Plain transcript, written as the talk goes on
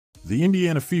The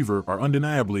Indiana Fever are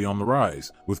undeniably on the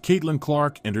rise, with Caitlin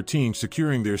Clark and her team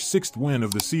securing their 6th win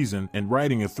of the season and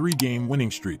riding a 3-game winning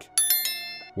streak.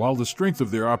 While the strength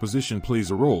of their opposition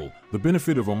plays a role, the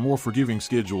benefit of a more forgiving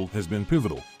schedule has been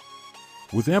pivotal.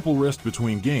 With ample rest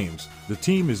between games, the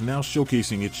team is now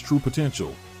showcasing its true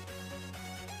potential.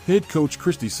 Head coach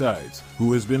Christy Sides,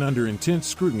 who has been under intense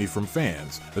scrutiny from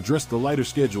fans, addressed the lighter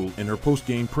schedule in her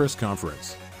post-game press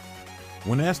conference.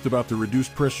 When asked about the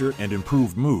reduced pressure and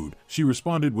improved mood, she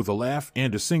responded with a laugh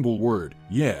and a single word,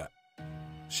 "Yeah."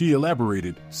 She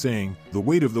elaborated, saying, "The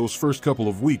weight of those first couple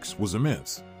of weeks was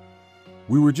immense.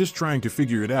 We were just trying to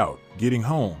figure it out, getting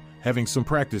home, having some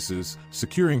practices,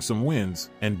 securing some wins,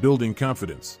 and building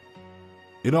confidence.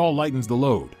 It all lightens the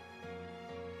load."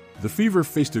 The Fever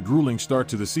faced a grueling start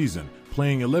to the season,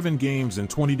 playing 11 games in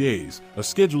 20 days, a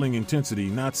scheduling intensity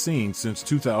not seen since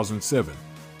 2007.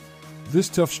 This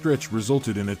tough stretch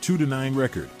resulted in a 2-9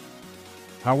 record.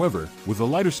 However, with a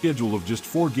lighter schedule of just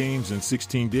 4 games in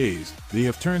 16 days, they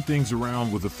have turned things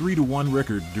around with a 3-1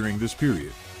 record during this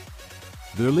period.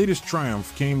 Their latest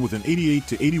triumph came with an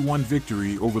 88-81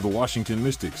 victory over the Washington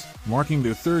Mystics, marking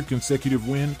their 3rd consecutive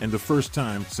win and the first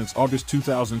time since August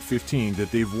 2015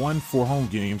 that they've won 4 home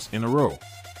games in a row.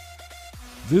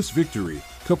 This victory,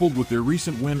 coupled with their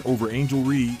recent win over Angel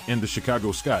Reese and the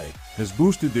Chicago Sky, has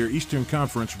boosted their Eastern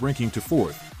Conference ranking to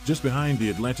 4th, just behind the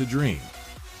Atlanta Dream.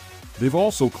 They've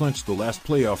also clinched the last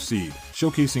playoff seed,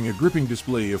 showcasing a gripping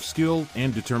display of skill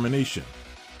and determination.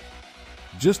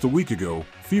 Just a week ago,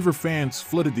 Fever fans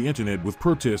flooded the internet with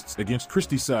protests against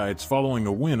Christy Sides following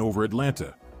a win over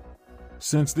Atlanta.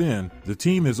 Since then, the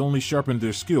team has only sharpened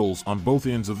their skills on both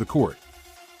ends of the court.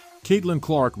 Caitlin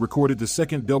Clark recorded the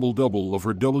 2nd double-double of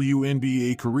her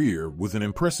WNBA career with an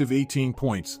impressive 18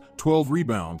 points, 12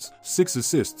 rebounds, 6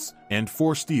 assists, and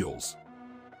 4 steals.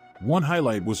 One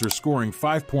highlight was her scoring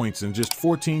 5 points in just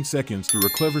 14 seconds through a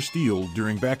clever steal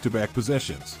during back-to-back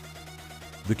possessions.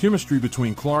 The chemistry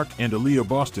between Clark and Aliyah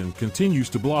Boston continues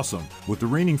to blossom, with the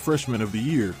reigning freshman of the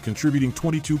year contributing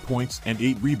 22 points and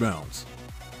 8 rebounds.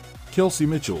 Kelsey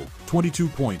Mitchell, 22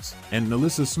 points, and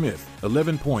Nalissa Smith,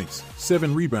 11 points,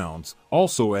 7 rebounds,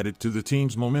 also added to the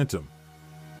team's momentum.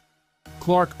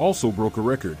 Clark also broke a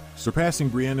record, surpassing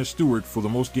Breanna Stewart for the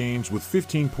most games with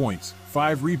 15 points,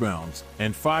 5 rebounds,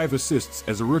 and 5 assists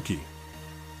as a rookie.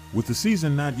 With the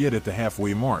season not yet at the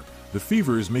halfway mark, the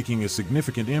Fever is making a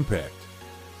significant impact.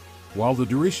 While the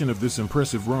duration of this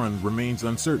impressive run remains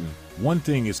uncertain, one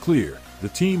thing is clear: the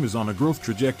team is on a growth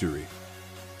trajectory.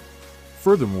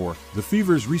 Furthermore, the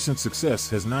Fever's recent success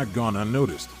has not gone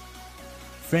unnoticed.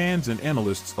 Fans and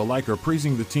analysts alike are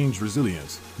praising the team's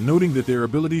resilience, noting that their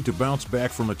ability to bounce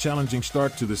back from a challenging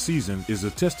start to the season is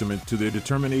a testament to their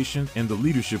determination and the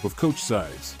leadership of Coach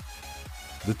Sides.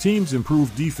 The team's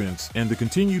improved defense and the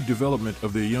continued development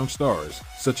of their young stars,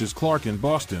 such as Clark and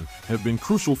Boston, have been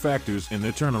crucial factors in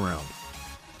their turnaround.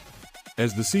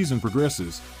 As the season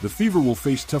progresses, the Fever will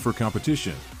face tougher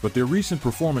competition, but their recent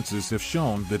performances have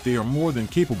shown that they are more than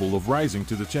capable of rising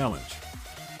to the challenge.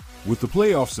 With the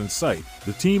playoffs in sight,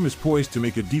 the team is poised to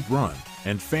make a deep run,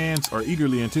 and fans are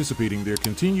eagerly anticipating their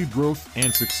continued growth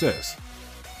and success.